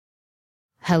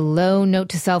Hello, Note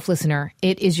to Self listener.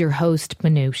 It is your host,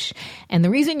 Manoush. And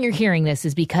the reason you're hearing this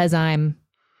is because I'm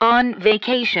on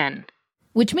vacation.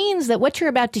 Which means that what you're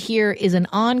about to hear is an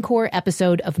encore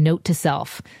episode of Note to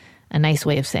Self. A nice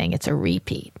way of saying it's a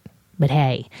repeat. But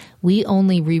hey, we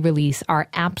only re-release our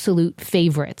absolute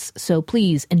favorites. So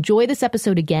please enjoy this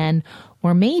episode again,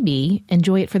 or maybe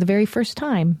enjoy it for the very first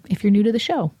time if you're new to the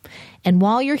show. And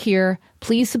while you're here,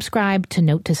 please subscribe to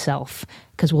Note to Self,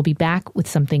 because we'll be back with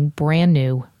something brand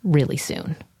new really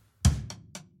soon.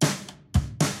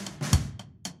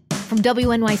 From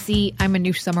WNYC, I'm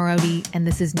Manoush Zomorodi, and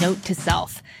this is Note to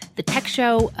Self, the tech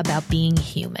show about being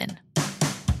human.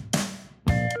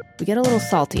 We get a little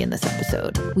salty in this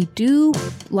episode. We do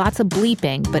lots of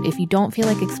bleeping, but if you don't feel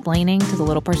like explaining to the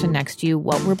little person next to you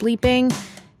what we're bleeping,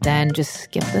 then just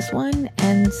skip this one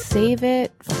and save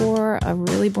it for a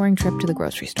really boring trip to the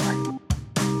grocery store.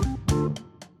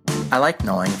 I like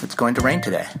knowing if it's going to rain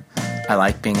today. I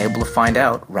like being able to find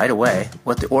out right away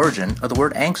what the origin of the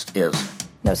word angst is.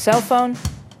 No cell phone,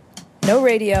 no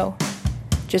radio,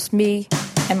 just me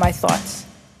and my thoughts.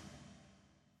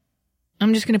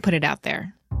 I'm just going to put it out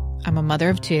there. I'm a mother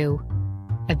of two.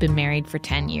 I've been married for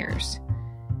 10 years.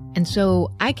 And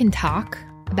so I can talk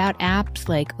about apps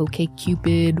like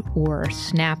OkCupid or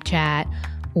Snapchat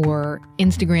or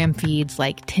Instagram feeds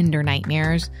like Tinder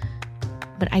Nightmares,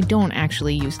 but I don't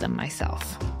actually use them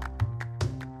myself.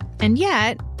 And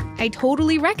yet, I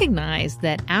totally recognize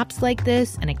that apps like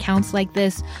this and accounts like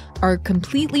this are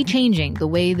completely changing the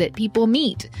way that people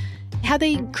meet, how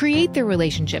they create their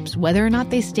relationships, whether or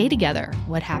not they stay together,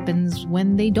 what happens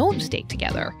when they don't stay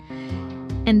together.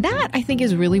 And that, I think,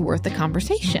 is really worth the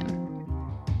conversation.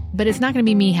 But it's not going to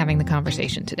be me having the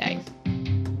conversation today.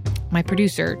 My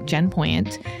producer, Jen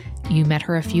Poyant, you met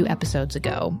her a few episodes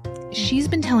ago. She's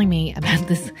been telling me about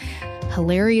this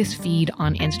hilarious feed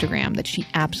on Instagram that she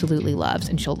absolutely loves,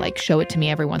 and she'll show it to me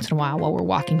every once in a while we're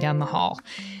walking down the hall.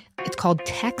 It's called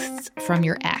Texts from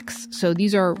Your Ex. So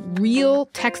these are real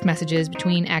text messages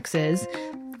between exes.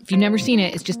 If you've never seen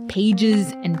it, it's just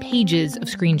pages and pages of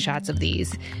screenshots of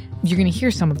these. You're going to hear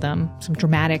some of them, some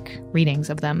dramatic readings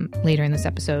of them later in this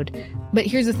episode. But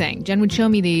here's the thing. Jen would show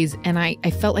me these, and I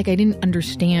felt like I didn't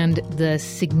understand the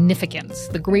significance,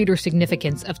 the greater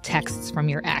significance of texts from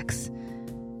your ex.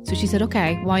 So she said,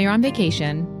 okay, while you're on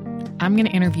vacation, I'm going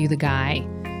to interview the guy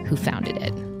who founded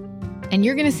it. And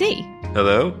you're going to see.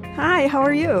 Hello? Hi, how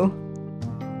are you?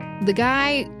 The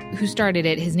guy who started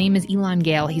it, his name is Elan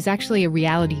Gale. He's actually a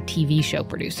reality TV show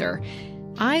producer.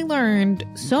 I learned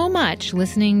so much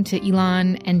listening to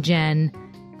Elan and Jen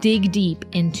dig deep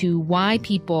into why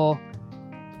people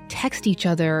text each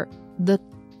other the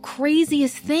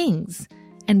craziest things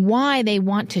and why they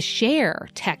want to share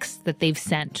texts that they've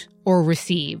sent or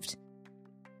received.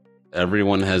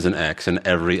 Everyone has an ex, and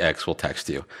every ex will text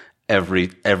you. Every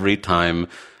time,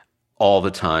 all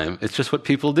the time. It's just what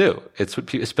people do. It's what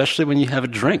people, especially when you have a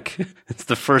drink. It's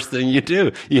the first thing you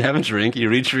do. You have a drink, you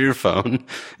reach for your phone,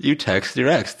 you text your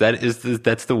ex.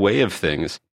 That's the way of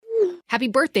things. Happy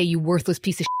birthday, you worthless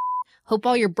piece of shit. Hope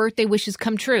all your birthday wishes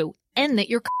come true and that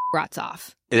your rots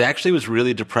off. It actually was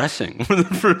really depressing for the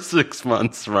first 6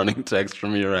 months running text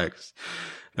from your ex.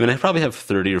 I mean, I probably have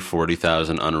 30 or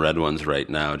 40,000 unread ones right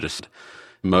now. Just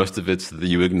most of it's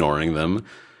you ignoring them.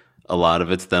 A lot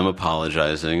of it's them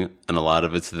apologizing, and a lot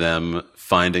of it's them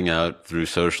finding out through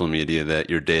social media that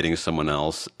you're dating someone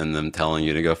else and them telling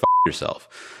you to go f***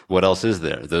 yourself. What else is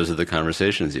there? Those are the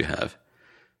conversations you have.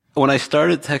 When I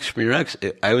started Text from Your Ex,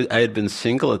 I had been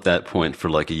single at that point for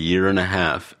a year and a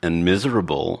half and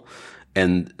miserable.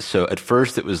 And so at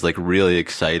first it was really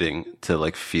exciting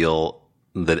to feel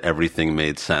that everything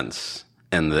made sense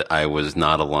and that I was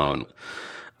not alone.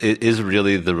 It is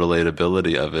really the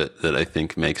relatability of it that I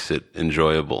think makes it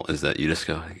enjoyable, is that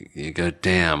you go,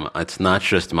 damn, it's not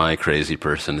just my crazy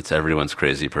person, it's everyone's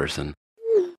crazy person.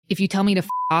 If you tell me to f***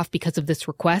 off because of this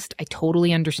request, I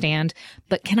totally understand.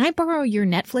 But can I borrow your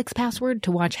Netflix password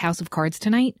to watch House of Cards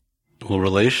tonight? Well,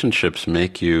 relationships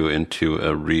make you into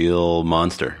a real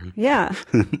monster. Yeah.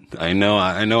 I know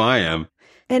I am.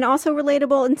 And also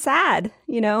relatable and sad,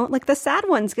 the sad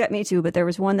ones get me too, but there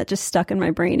was one that just stuck in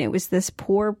my brain. It was this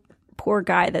poor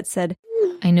guy that said,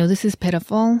 I know this is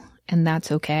pitiful, and that's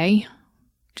okay.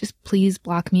 Just please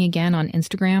block me again on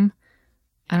Instagram.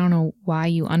 I don't know why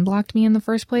you unblocked me in the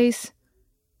first place.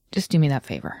 Just do me that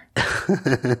favor.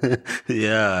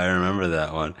 Yeah, I remember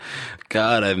that one.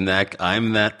 God, I'm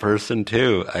that person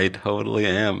too. I totally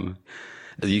am.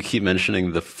 You keep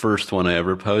mentioning the first one I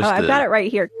ever posted. Oh, I've got it right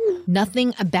here.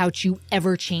 Nothing about you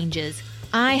ever changes.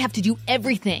 I have to do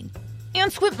everything.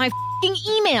 And squint my f***ing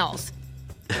emails.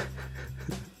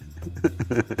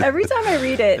 Every time I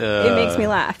read it, it makes me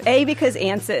laugh. A, because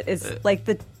Ansett is like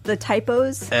the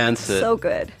typos. Ansett. So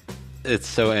good. It's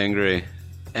so angry.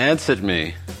 Ansett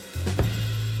me.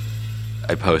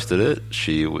 I posted it.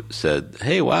 She said,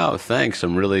 "Hey, wow, thanks.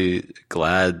 I'm really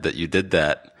glad that you did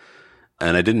that."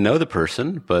 And I didn't know the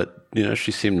person, but,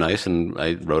 she seemed nice. And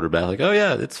I wrote her back like, "Oh,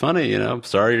 yeah, it's funny. I'm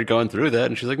sorry you're going through that."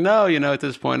 And she's like, "No, at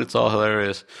this point, it's all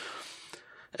hilarious."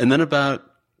 And then about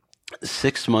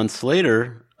 6 months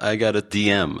later, I got a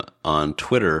DM on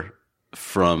Twitter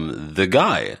from the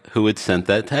guy who had sent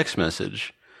that text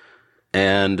message.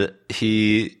 And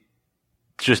he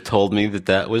just told me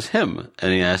that was him.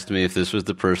 And he asked me if this was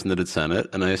the person that had sent it.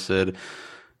 And I said,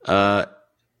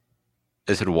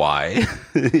 why?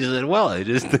 He said, "Well, I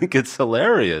just think it's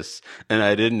hilarious. And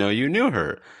I didn't know you knew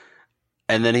her."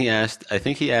 And then I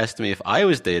think he asked me if I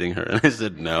was dating her. And I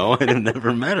said, "No, I had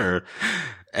never met her."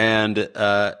 And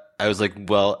I was like,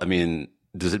 "Well, I mean,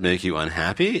 does it make you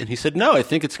unhappy?" And he said, "No, I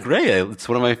think it's great. It's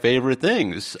one of my favorite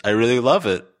things. I really love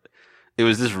it." It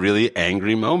was this really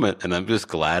angry moment, and I'm just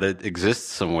glad it exists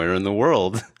somewhere in the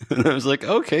world. And I was like,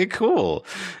 okay, cool.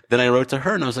 Then I wrote to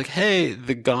her, and I was like, "Hey,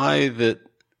 the guy that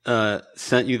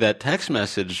sent you that text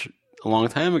message a long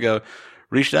time ago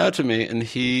reached out to me, and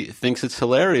he thinks it's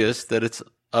hilarious that it's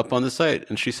up on the site."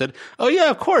 And she said, "Oh, yeah,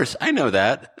 of course. I know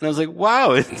that." And I was like,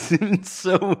 wow, it's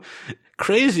so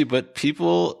crazy. But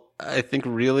people, I think,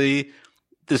 really,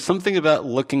 there's something about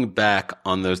looking back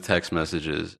on those text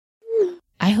messages.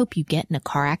 I hope you get in a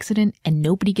car accident and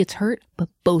nobody gets hurt, but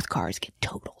both cars get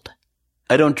totaled.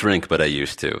 I don't drink, but I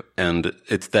used to. And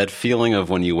it's that feeling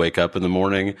of when you wake up in the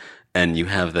morning and you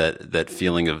have that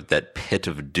feeling of that pit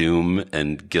of doom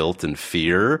and guilt and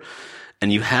fear.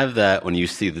 And you have that when you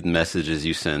see the messages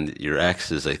you send your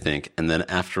exes, I think. And then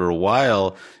after a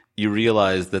while, you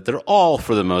realize that they're all,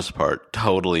 for the most part,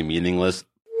 totally meaningless.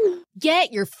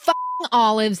 Get your f***ing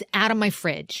olives out of my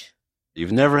fridge.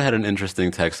 You've never had an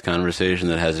interesting text conversation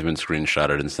that hasn't been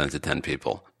screenshotted and sent to 10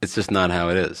 people. It's just not how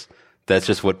it is. That's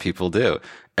just what people do.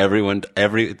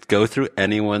 Go through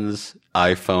anyone's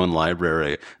iPhone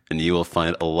library and you will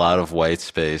find a lot of white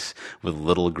space with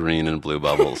little green and blue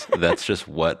bubbles. That's just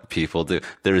what people do.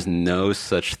 There's no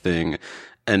such thing.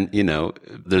 And,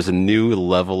 there's a new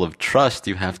level of trust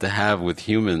you have to have with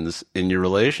humans in your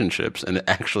relationships. And it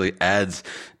actually adds,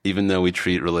 even though we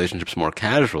treat relationships more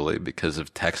casually because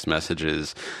of text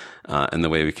messages and the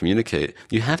way we communicate,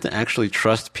 you have to actually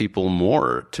trust people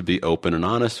more to be open and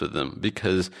honest with them,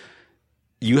 because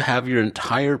you have your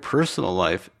entire personal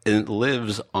life and it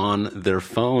lives on their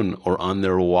phone or on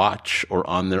their watch or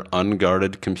on their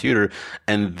unguarded computer,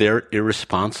 and they're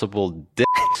irresponsible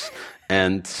dicks.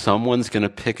 And someone's going to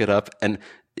pick it up, and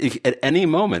at any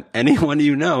moment, anyone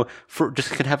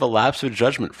just could have a lapse of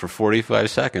judgment for 45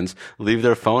 seconds, leave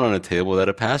their phone on a table without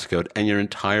a passcode, and your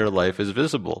entire life is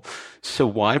visible. So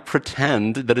why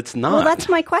pretend that it's not? Well, that's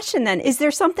my question then. Is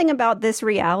there something about this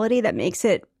reality that makes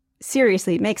it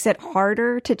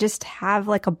harder to just have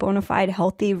like a bona fide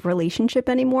healthy relationship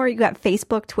anymore? You got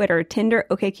Facebook, Twitter, Tinder,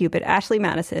 OkCupid, Ashley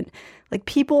Madison. Like,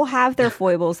 people have their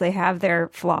foibles, they have their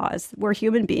flaws. We're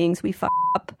human beings, we fuck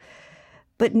up.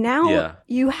 But now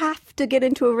you have to get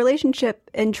into a relationship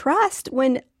and trust,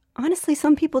 when honestly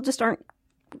some people just aren't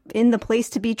in the place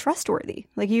to be trustworthy.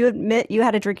 Like, you admit you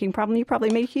had a drinking problem, you probably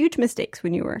made huge mistakes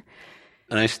when you were.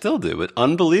 And I still do, but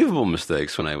unbelievable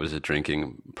mistakes when I was a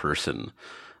drinking person.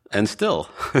 And still,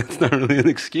 it's not really an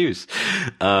excuse.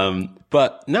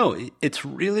 But no, it's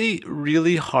really,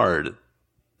 really hard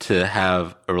to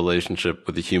have a relationship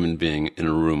with a human being in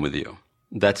a room with you.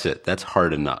 That's it. That's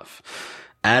hard enough.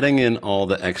 Adding in all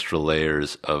the extra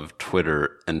layers of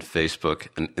Twitter and Facebook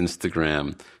and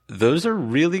Instagram, those are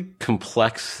really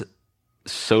complex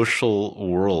social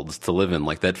worlds to live in.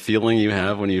 Like that feeling you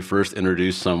have when you first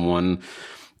introduce someone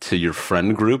to your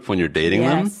friend group when you're dating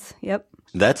them. Yes. Yep.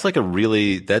 That's like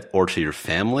or to your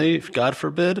family, God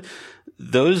forbid.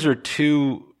 Those are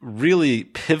two really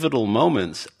pivotal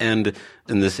moments. And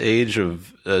in this age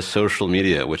of social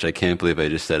media, which I can't believe I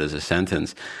just said as a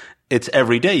sentence, it's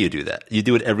every day you do that. You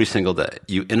do it every single day.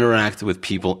 You interact with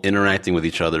people interacting with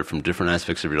each other from different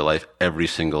aspects of your life every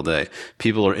single day.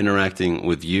 People are interacting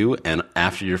with you, and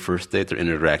after your first date, they're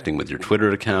interacting with your Twitter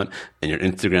account and your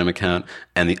Instagram account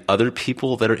and the other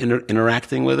people that are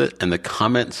interacting with it, and the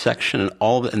comment section and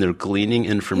all and they're gleaning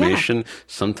information,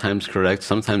 sometimes correct,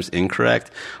 sometimes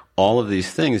incorrect. All of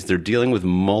these things, they're dealing with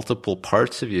multiple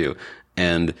parts of you.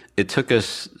 And it took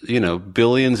us,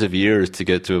 billions of years to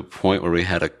get to a point where we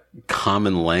had a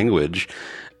common language.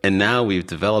 And now we've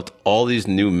developed all these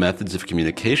new methods of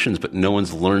communications, but no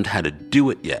one's learned how to do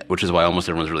it yet, which is why almost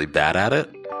everyone's really bad at it.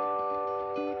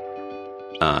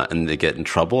 And they get in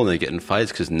trouble and they get in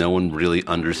fights because no one really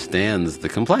understands the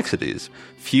complexities.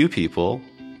 Few people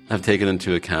have taken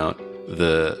into account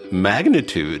the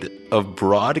magnitude of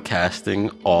broadcasting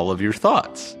all of your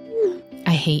thoughts.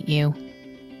 I hate you.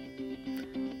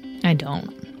 I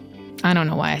don't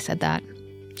know why I said that.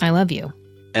 I love you.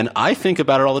 And I think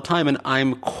about it all the time, and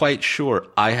I'm quite sure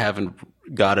I haven't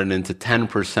gotten into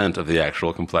 10% of the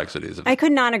actual complexities of it. I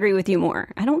could not agree with you more.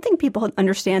 I don't think people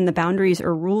understand the boundaries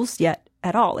or rules yet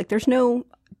at all. Like, do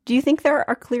you think there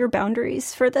are clear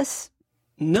boundaries for this?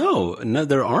 No,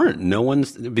 there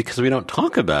aren't. Because we don't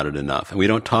talk about it enough. And we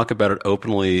don't talk about it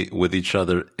openly with each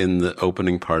other in the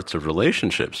opening parts of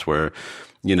relationships where,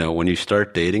 when you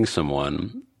start dating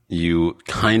someone, you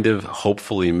kind of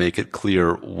hopefully make it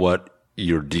clear what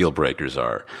your deal breakers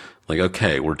are. Like,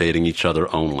 okay, we're dating each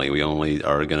other only. We only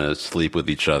are going to sleep with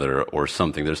each other or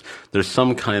something. There's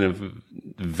some kind of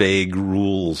vague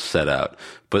rules set out,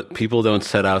 but people don't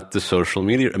set out the social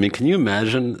media. I mean, can you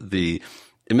imagine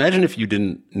if you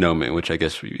didn't know me, which I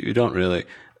guess you don't really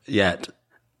yet.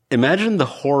 Imagine the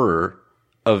horror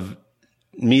of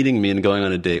meeting me and going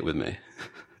on a date with me,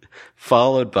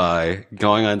 followed by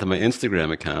going onto my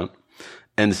Instagram account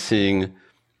and seeing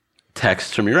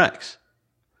texts from your ex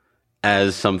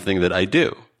as something that I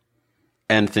do,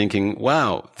 and thinking,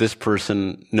 wow, this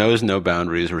person knows no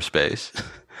boundaries or space.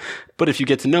 But if you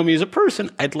get to know me as a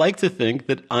person, I'd like to think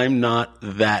that I'm not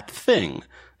that thing,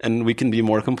 and we can be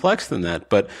more complex than that.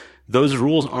 But those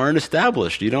rules aren't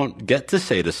established. You don't get to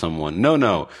say to someone,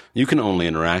 no, you can only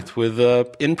interact with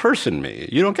in-person me.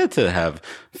 You don't get to have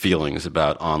feelings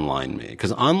about online me,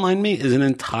 because online me is an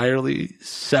entirely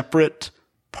separate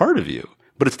part of you,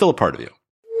 but it's still a part of you.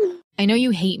 I know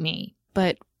you hate me,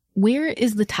 but where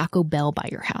is the Taco Bell by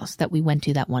your house that we went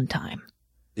to that one time?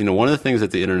 One of the things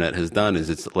that the internet has done is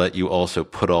it's let you also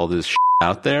put all this shit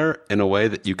out there in a way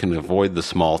that you can avoid the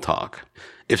small talk.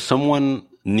 If someone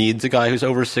needs a guy who's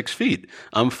over 6 feet,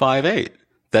 I'm 5'8".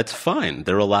 That's fine.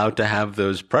 They're allowed to have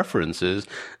those preferences.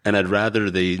 And I'd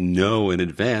rather they know in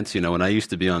advance. When I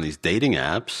used to be on these dating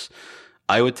apps,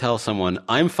 I would tell someone,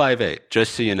 I'm 5'8",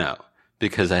 just so you know.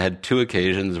 Because I had 2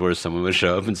 occasions where someone would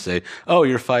show up and say, oh,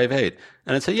 you're 5'8".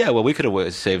 And I'd say, yeah, well, we could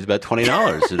have saved about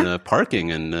 $20 in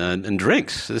parking and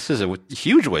drinks. This is a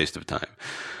huge waste of time.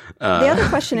 The other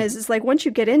question is like, once you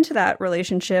get into that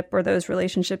relationship or those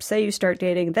relationships, say you start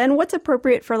dating, then what's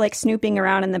appropriate for like snooping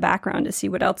around in the background to see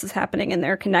what else is happening in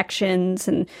their connections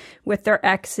and with their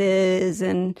exes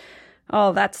and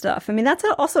all that stuff? I mean, that's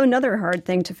also another hard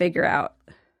thing to figure out.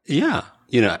 Yeah.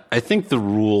 I think the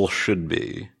rule should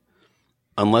be,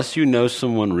 unless you know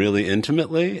someone really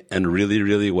intimately and really,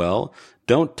 really well,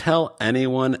 don't tell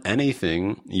anyone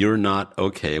anything you're not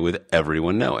okay with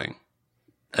everyone knowing.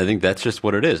 I think that's just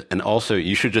what it is. And also,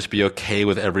 you should just be okay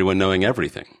with everyone knowing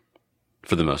everything,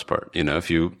 for the most part.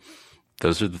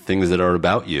 Those are the things that are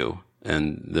about you,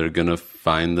 and they're going to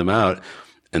find them out.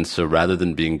 And so rather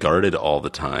than being guarded all the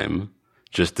time,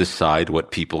 just decide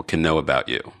what people can know about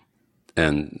you.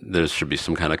 And there should be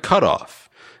some kind of cutoff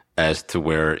as to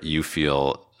where you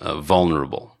feel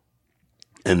vulnerable.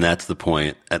 And that's the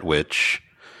point at which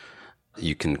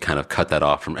you can kind of cut that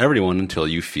off from everyone until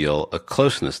you feel a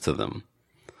closeness to them.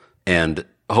 And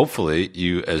hopefully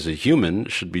you as a human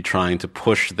should be trying to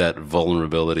push that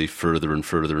vulnerability further and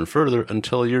further and further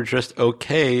until you're just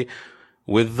okay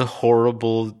with the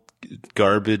horrible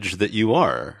garbage that you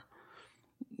are.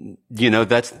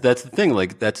 That's the thing.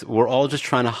 Like, we're all just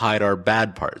trying to hide our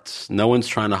bad parts. No one's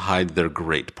trying to hide their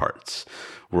great parts.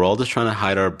 We're all just trying to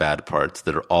hide our bad parts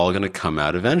that are all going to come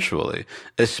out eventually,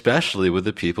 especially with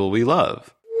the people we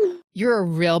love. You're a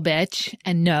real bitch.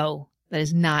 And no, that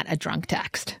is not a drunk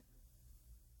text.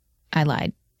 I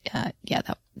lied. Yeah,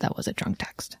 that was a drunk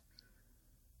text.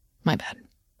 My bad.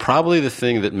 Probably the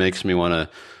thing that makes me want to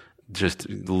just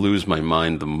lose my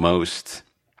mind the most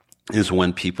is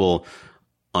when people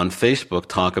on Facebook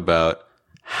talk about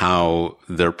how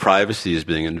their privacy is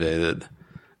being invaded.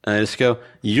 And I just go,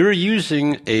 you're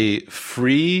using a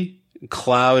free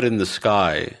cloud in the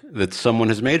sky that someone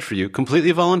has made for you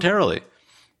completely voluntarily.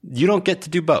 You don't get to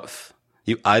do both.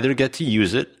 You either get to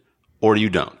use it or you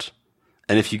don't.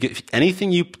 And if you get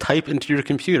anything you type into your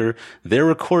computer, they're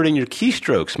recording your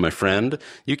keystrokes, my friend.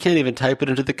 You can't even type it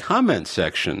into the comment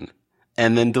section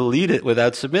and then delete it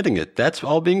without submitting it. That's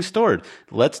all being stored.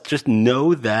 Let's just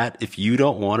know that if you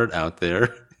don't want it out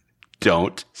there,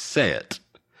 don't say it.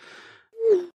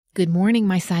 Good morning,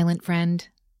 my silent friend.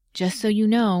 Just so you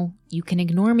know, you can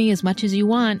ignore me as much as you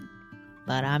want,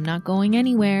 but I'm not going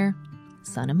anywhere.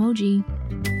 Sun emoji.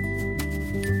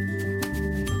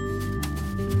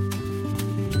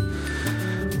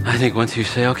 I think once you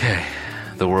say, okay,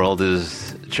 the world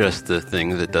is just a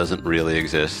thing that doesn't really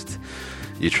exist,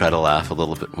 you try to laugh a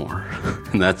little bit more.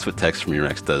 And that's what Text from Your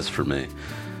Ex does for me.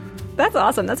 That's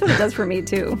awesome. That's what it does for me,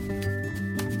 too.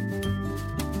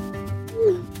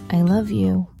 I love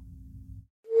you.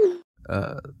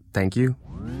 Thank you.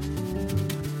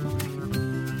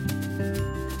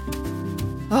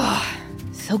 Oh,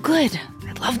 so good.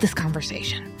 I love this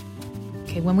conversation.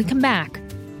 Okay, when we come back,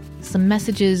 some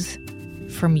messages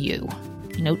from you.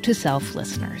 Note to self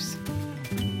listeners.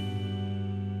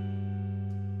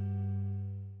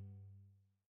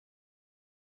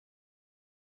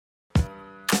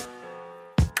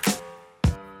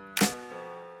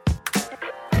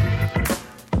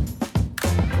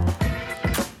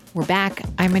 We're back.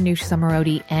 I'm Manoush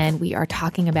Zomorodi, and we are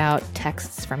talking about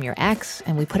texts from your ex.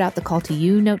 And we put out the call to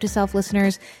you, Note to Self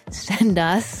listeners. Send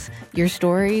us your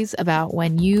stories about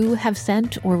when you have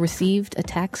sent or received a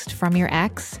text from your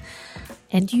ex.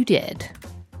 And you did.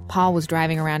 Paul was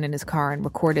driving around in his car and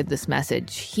recorded this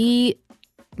message. He,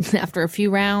 after a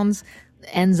few rounds,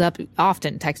 ends up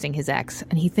often texting his ex,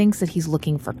 and he thinks that he's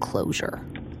looking for closure.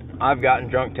 I've gotten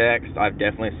drunk texts. I've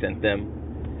definitely sent them.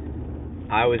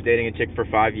 I was dating a chick for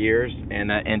 5 years, and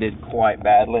that ended quite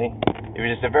badly. It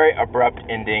was just a very abrupt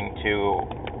ending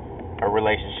to a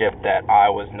relationship that I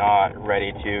was not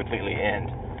ready to completely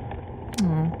end.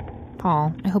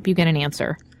 Paul, I hope you get an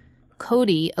answer.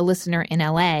 Cody, a listener in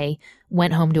LA,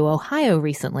 went home to Ohio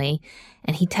recently,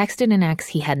 and he texted an ex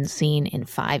he hadn't seen in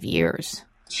 5 years.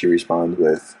 She responds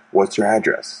with, "What's your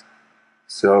address?"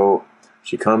 So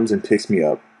she comes and picks me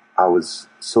up. I was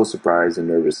so surprised and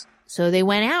nervous. So they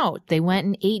went out. They went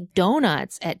and ate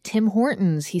donuts at Tim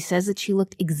Hortons. He says that she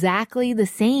looked exactly the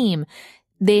same.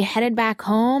 They headed back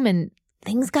home, and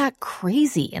things got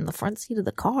crazy in the front seat of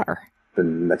the car. The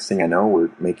next thing I know, we're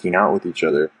making out with each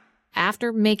other.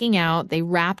 After making out, they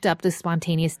wrapped up this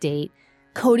spontaneous date.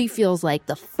 Cody feels like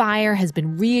the fire has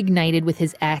been reignited with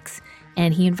his ex,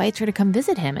 and he invites her to come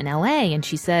visit him in LA. And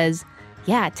she says,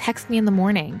 yeah, text me in the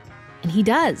morning. And he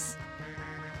does.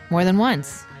 More than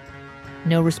once.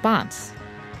 No response.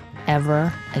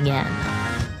 Ever again.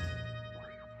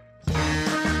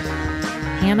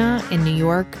 Hannah in New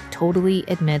York totally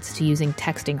admits to using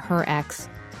texting her ex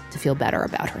to feel better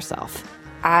about herself.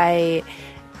 I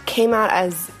came out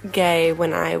as gay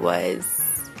when I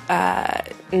was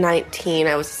 19.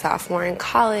 I was a sophomore in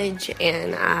college,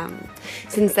 and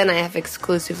since then I have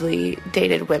exclusively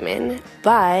dated women.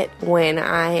 But when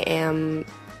I am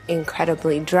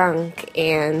incredibly drunk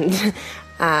and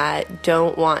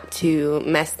don't want to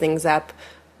mess things up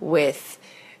with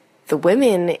the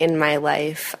women in my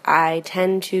life, I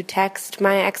tend to text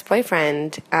my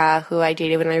ex-boyfriend, who I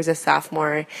dated when I was a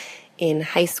sophomore in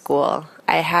high school.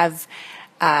 I have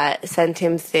sent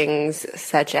him things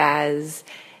such as,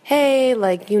 hey,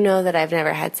 like, you know that I've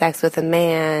never had sex with a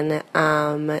man.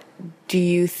 Do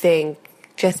you think,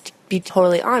 just to be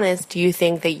totally honest, do you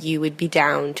think that you would be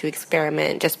down to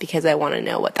experiment just because I want to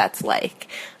know what that's like?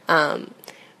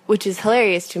 Which is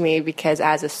hilarious to me because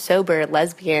as a sober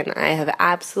lesbian, I have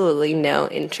absolutely no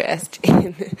interest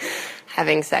in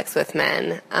having sex with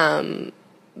men.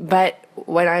 But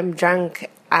when I'm drunk,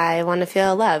 I want to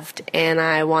feel loved and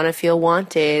I want to feel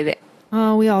wanted.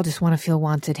 Oh, we all just want to feel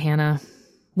wanted, Hannah.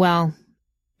 Well,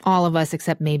 all of us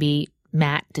except maybe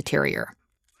Matt Deterior.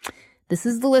 This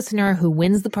is the listener who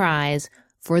wins the prize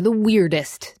for the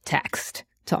weirdest text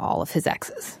to all of his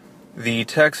exes. The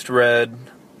text read,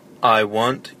 "I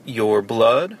want your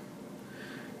blood."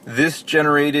 This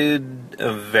generated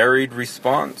a varied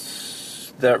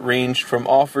response that ranged from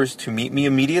offers to meet me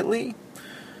immediately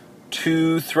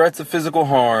to threats of physical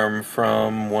harm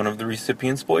from one of the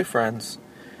recipient's boyfriends.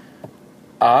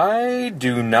 I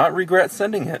do not regret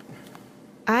sending it.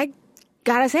 I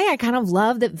gotta say, I kind of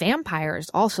love that vampires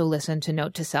also listen to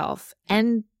Note to Self,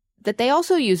 and that they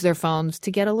also use their phones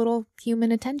to get a little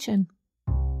human attention.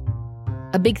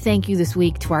 A big thank you this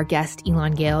week to our guest,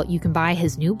 Elan Gale. You can buy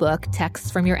his new book,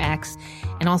 Texts from Your Ex,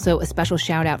 and also a special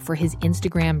shout out for his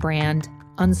Instagram brand,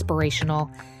 Unspirational.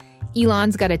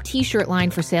 Elan's got a t-shirt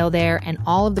line for sale there, and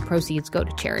all of the proceeds go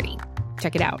to charity.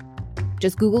 Check it out.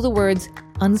 Just Google the words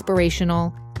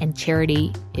Unspirational and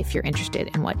charity if you're interested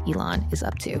in what Elan is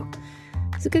up to.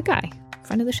 He's a good guy,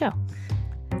 friend of the show.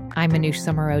 I'm Manoush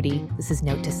Zomorodi. This is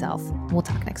Note to Self. We'll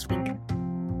talk next week.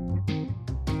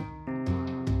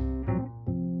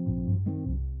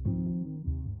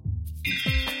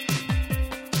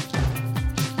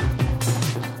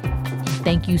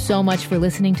 Thank Thank you so much for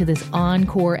listening to this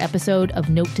encore episode of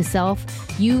Note to Self.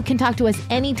 You can talk to us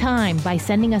anytime by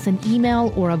sending us an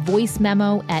email or a voice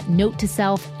memo at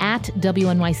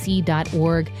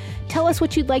notetoself@wnyc.org. Tell us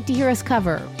what you'd like to hear us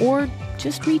cover, or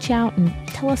just reach out and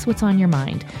tell us what's on your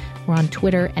mind. We're on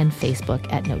Twitter and Facebook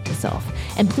at Note to Self.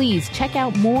 And please check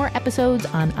out more episodes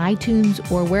on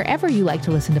iTunes or wherever you like to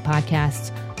listen to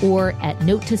podcasts, or at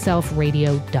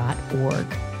notetoselfradio.org.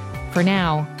 For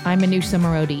now, I'm Manoush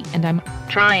Zomorodi, and I'm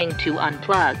trying to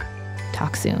unplug.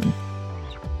 Talk soon.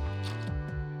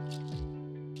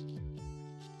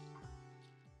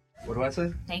 What do I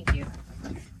say? Thank you.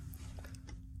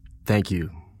 Thank you.